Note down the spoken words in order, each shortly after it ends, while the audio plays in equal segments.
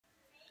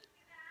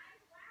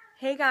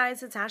Hey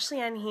guys, it's Ashley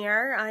Ann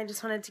here. I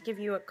just wanted to give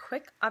you a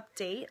quick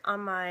update on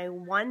my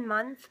 1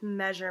 month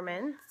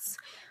measurements.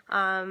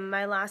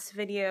 My last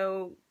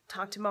video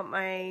talked about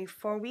my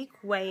 4-week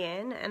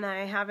weigh-in, and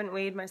I haven't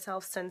weighed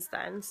myself since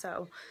then,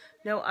 so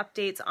no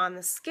updates on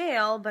the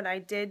scale, but I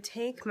did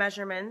take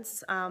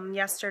measurements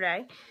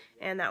yesterday,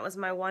 and that was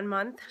my 1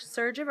 month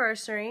surge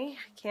anniversary.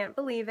 I can't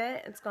believe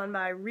it. It's gone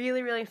by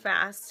really, really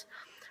fast.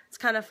 It's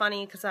kind of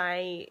funny because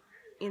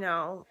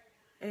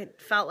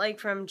it felt like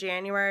from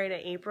January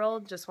to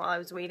April, just while I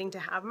was waiting to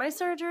have my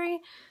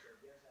surgery,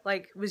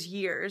 like it was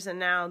years, and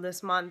now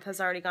this month has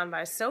already gone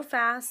by so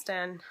fast,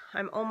 and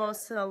I'm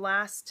almost to the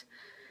last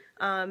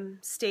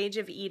stage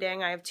of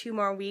eating. I have 2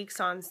 more weeks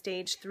on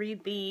stage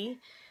 3B,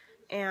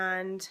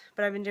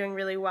 but I've been doing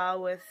really well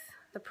with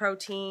the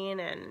protein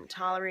and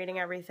tolerating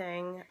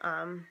everything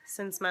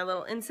since my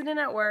little incident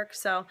at work,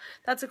 so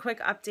that's a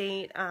quick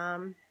update,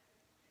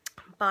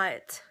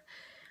 but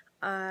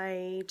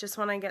I just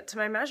want to get to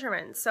my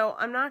measurements. So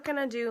I'm not going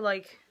to do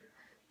like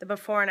the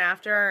before and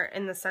after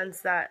in the sense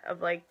that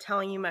of like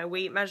telling you my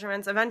weight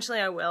measurements. Eventually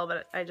I will,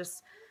 but I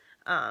just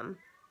want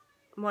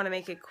to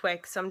make it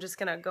quick. So I'm just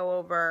going to go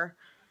over,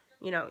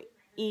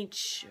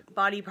 each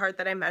body part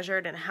that I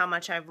measured and how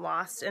much I've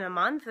lost in a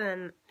month,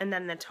 and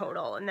then the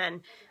total. And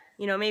then,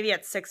 maybe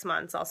at 6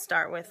 months I'll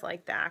start with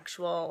like the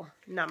actual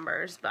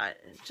numbers, but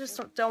just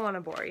don't want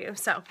to bore you.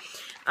 So,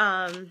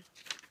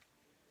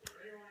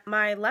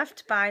 my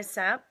left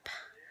bicep,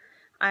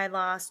 I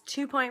lost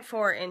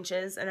 2.4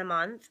 inches in a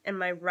month, and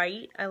my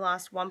right, I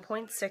lost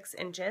 1.6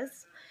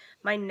 inches.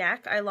 My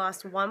neck, I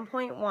lost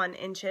 1.1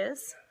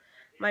 inches.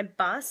 My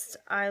bust,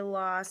 I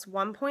lost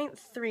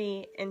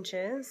 1.3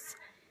 inches.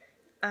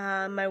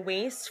 My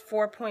waist,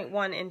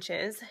 4.1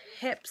 inches.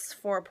 Hips,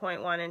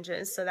 4.1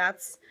 inches. So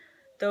that's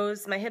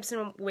my hips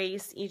and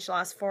waist each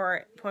lost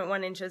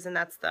 4.1 inches, and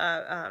that's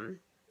the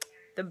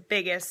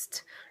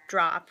biggest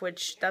drop,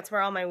 which that's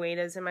where all my weight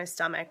is in my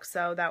stomach,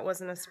 so that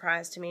wasn't a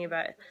surprise to me,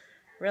 but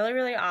really,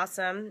 really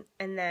awesome.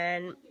 And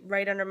then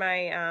right under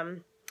my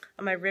on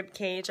my rib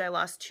cage, I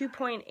lost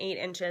 2.8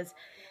 inches,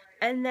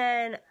 and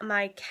then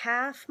my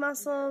calf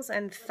muscles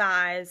and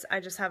thighs,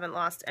 I just haven't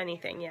lost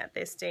anything yet.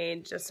 They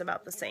stayed just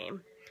about the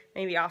same,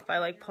 maybe off by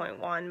like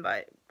 0.1,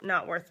 but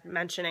not worth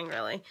mentioning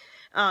really,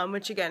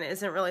 which again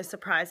isn't really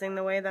surprising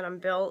the way that I'm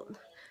built,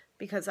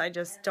 because I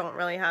just don't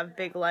really have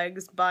big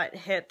legs, butt,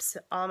 hips.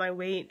 All my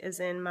weight is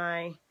in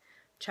my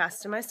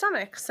chest and my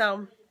stomach.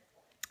 So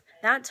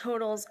that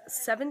totals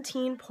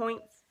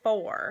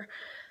 17.4.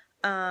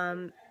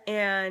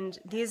 And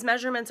these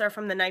measurements are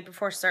from the night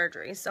before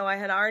surgery. So I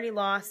had already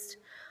lost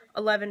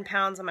 11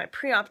 pounds on my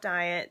pre-op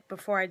diet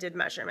before I did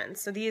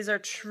measurements. So these are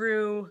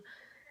true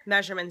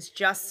measurements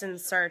just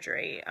since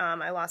surgery.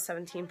 I lost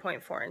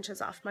 17.4 inches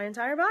off my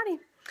entire body.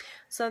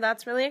 So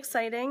that's really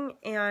exciting,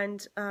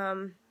 and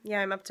yeah,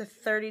 I'm up to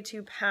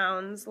 32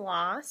 pounds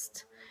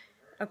lost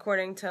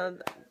according to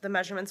the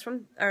measurements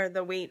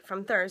the weight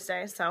from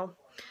Thursday, so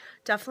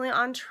definitely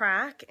on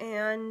track.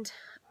 And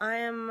I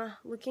am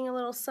looking a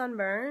little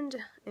sunburned,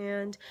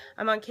 and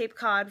I'm on Cape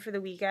Cod for the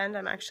weekend.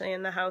 I'm actually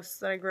in the house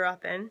that I grew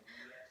up in,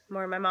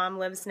 where my mom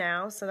lives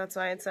now, so that's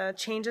why it's a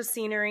change of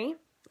scenery.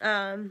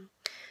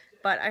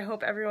 But I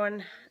hope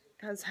everyone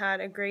has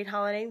had a great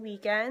holiday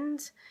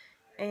weekend,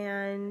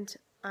 and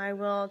I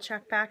will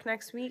check back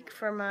next week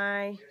for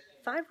my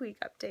 5-week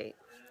update.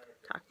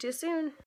 Talk to you soon.